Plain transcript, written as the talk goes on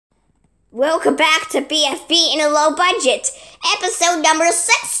Welcome back to BFB in a low budget, episode number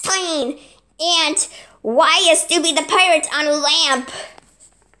 16. And why is Stubby the pirate on a lamp?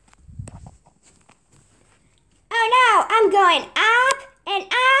 Oh no, I'm going up and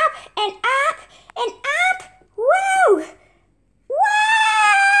up and up and up. Woo! Whoa!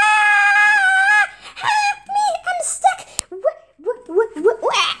 Help me! I'm stuck.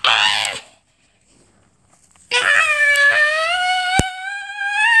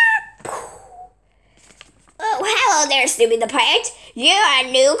 Oh, hello there, Stubby the pirate. You're a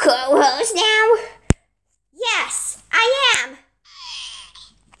new co-host now? Yes, I am.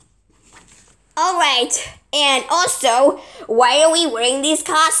 Alright, and also, why are we wearing these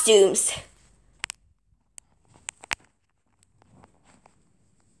costumes?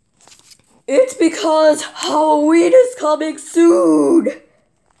 It's because Halloween is coming soon!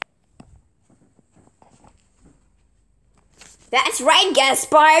 That's right,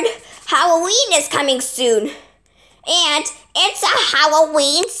 Gaspard. Halloween is coming soon. And it's a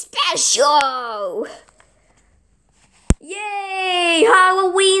Halloween special! Yay!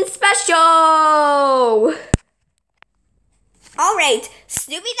 Halloween special! Alright,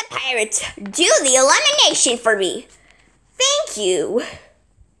 Snoopy the Pirate, do the elimination for me. Thank you.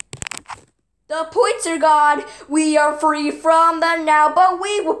 The points are gone. We are free from them now, but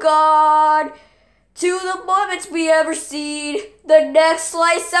we will guard to the moments we ever seen. The next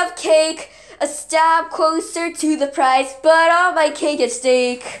slice of cake, a step closer to the prize, but on my cake at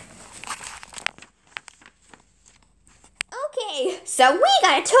stake. Okay, so we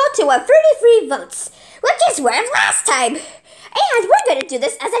got a total of 33 votes, which is worth last time. And we're gonna do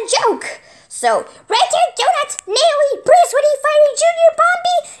this as a joke. So, Richard, Donut, Naily, Bruce, Woody, Fiery, Junior,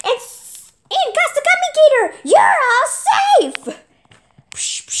 Bombi, and Gus the Gummy Gator, you're all safe!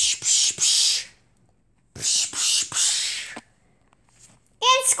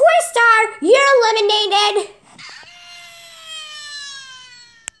 And Square Star, you're eliminated!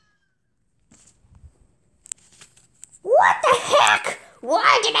 What the heck?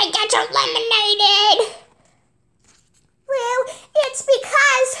 Why did I get eliminated? Well, it's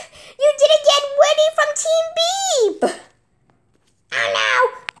because you didn't get Woody from Team Beep! Oh no!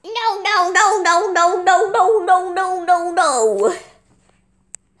 No.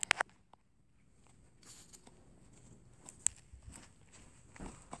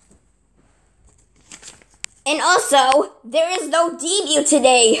 And also, there is no debut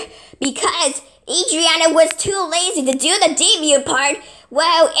today because Adriana was too lazy to do the debut part.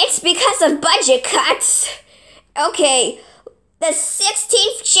 Well, it's because of budget cuts. Okay, the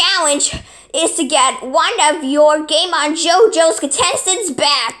 16th challenge is to get one of your Game on JoJo's contestants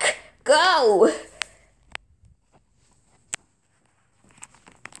back. Go!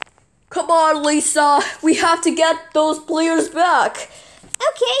 Come on, Lisa. We have to get those players back.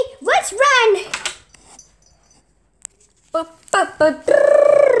 Okay, let's run! I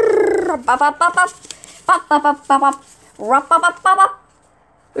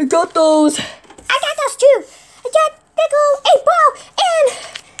got those. I got those too. I got pickle, a ball, and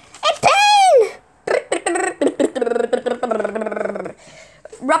pen.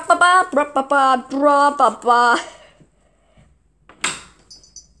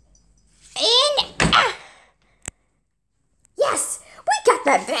 And yes, we got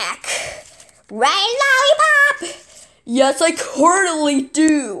that back. Right, Lollipop? Yes, I currently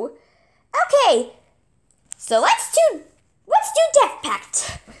do. Okay, so let's do Death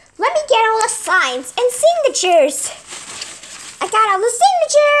Pact. Let me get all the signs and signatures. I got all the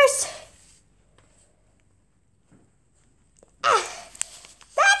signatures.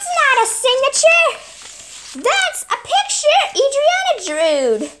 That's not a signature. That's a picture Adriana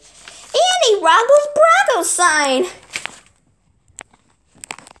drew. And a Ruggles Broggles sign.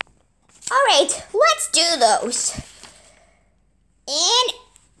 Alright, let's do those. And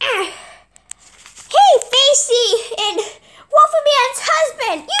hey, Facey and Wolfman's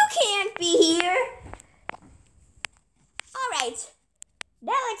husband, you can't be here. Alright,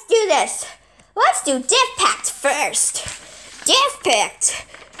 now let's do this. Let's do Diff Pact first. Diff Pact.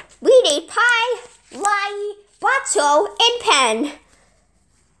 We need pie, lye, bottle, and pen.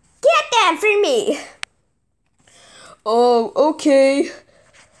 Get them for me. Oh, okay.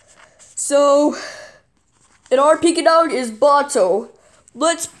 So, in our picking out is Bato.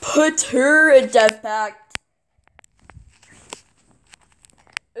 Let's put her in Death Pact.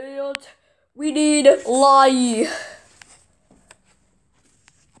 And we need Lai.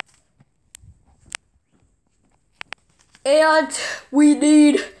 And we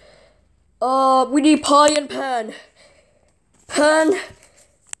need pie and pen.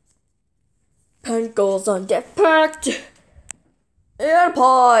 Pen goes on Death Pact. And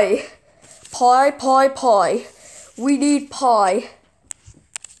pie. Pie. We need pie.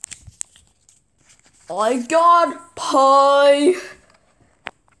 I got pie.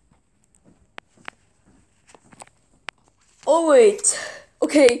 Oh wait.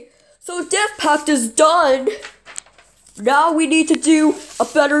 Okay, so Death Pact is done. Now we need to do a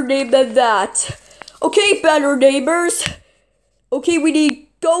better name than that. Okay, better neighbors. Okay, we need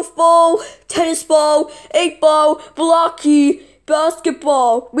golf ball, tennis ball, 8-ball, blocky,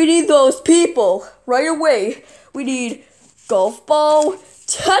 basketball. We need those people right away. We need golf ball,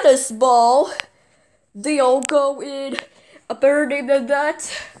 tennis ball. They all go in a better name than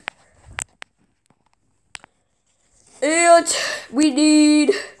that. And we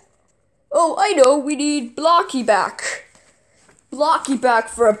need, oh, I know, we need blocky back. Blocky back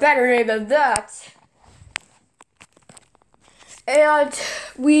for a better name than that. And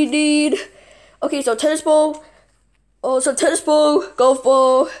we need, okay, so tennis ball, golf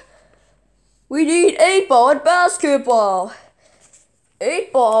ball. We need 8-ball and basketball.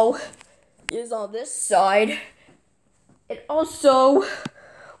 8-ball is on this side. And also,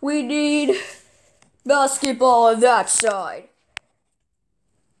 we need basketball on that side.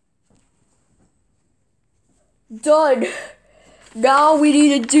 Done. Now we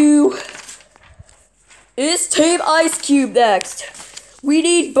need to do is Team Ice Cube next. We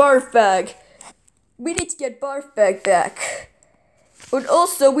need Barf Bag. We need to get Barf Bag back. But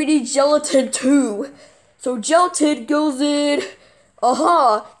also we need Gelatin too. So Gelatin goes in.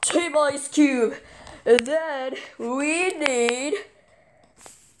 Team Ice Cube. And then we need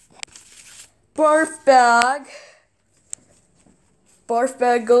Barf Bag. Barf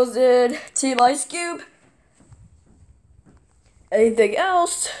Bag goes in Team Ice Cube. Anything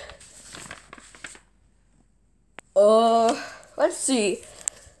else? Let's see.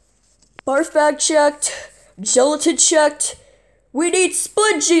 Barf Bag checked. Gelatin checked. We need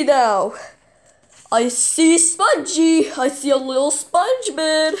Spongy now. I see Spongy. I see a little sponge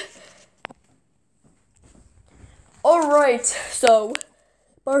man. Alright, so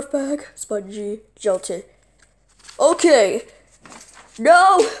Barf Bag, Spongy, Gelatin. Okay.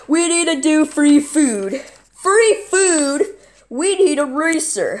 Now we need to do free food. Free food? We need a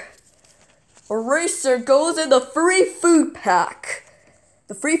racer. A racer goes in the free food pack.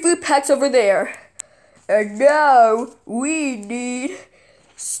 The free food pack's over there. And now we need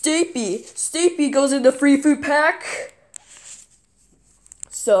Stapy. Stapy goes in the free food pack.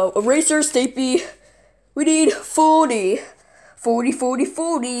 So, a racer, Stapy. We need 40.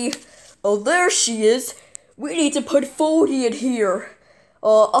 40. Oh, there she is. We need to put 40 in here.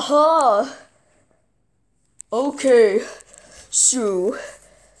 Okay.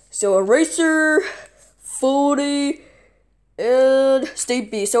 So a racer, 40, and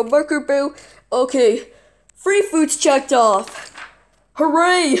Stapy. So Marker Boo. Okay. Free food's checked off.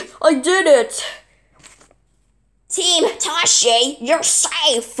 Hooray! I did it! Team Tashi, you're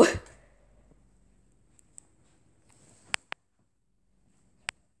safe!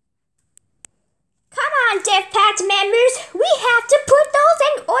 Come on, Death Pact members! We have to put those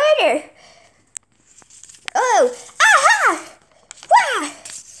in order! Oh! Aha! Wow!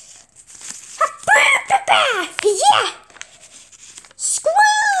 Yeah! Screw!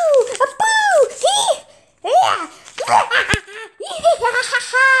 A boo! Hee! Yeah!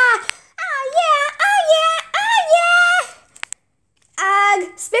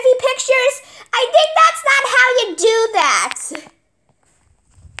 Spiffy Pictures, I think that's not how you do that.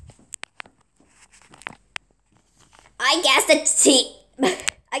 I guess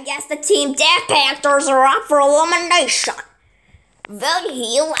the team Death Panthers are up for elimination. Vote who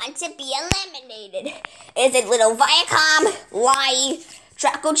you want to be eliminated. Is it Little Viacom, Lai,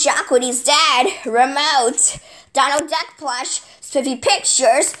 Draco Jock when he's dead, Remote, Donald Duck Plush, Spiffy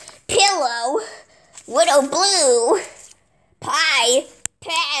Pictures, Pillow, Widow Blue, Pie,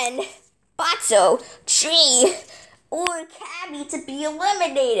 Pen, Bato, Tree, or Cabby to be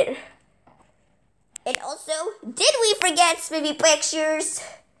eliminated? And also, did we forget Spiffy Pictures?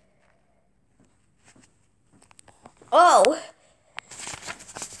 Oh.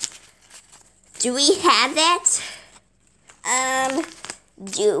 Do we have that?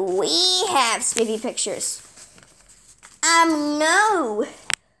 Do we have Spiffy Pictures? No.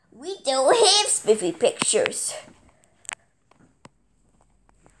 We don't have Spiffy Pictures.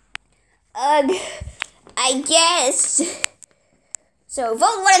 I guess. So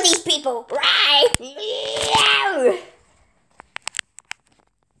vote one of these people right now.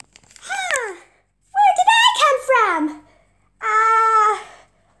 Huh. Where did I come from?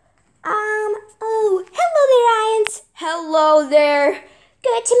 Oh, hello there, Irons. Hello there.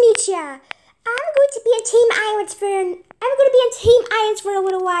 Good to meet ya. I'm going to be on Team Irons for a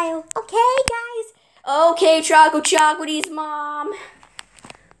little while. while. Okay, guys? Okay, Chocolatey's mom.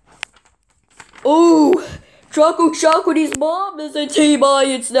 Oh, Chocolatey's mom is a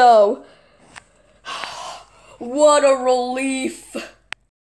T-minus now. What a relief.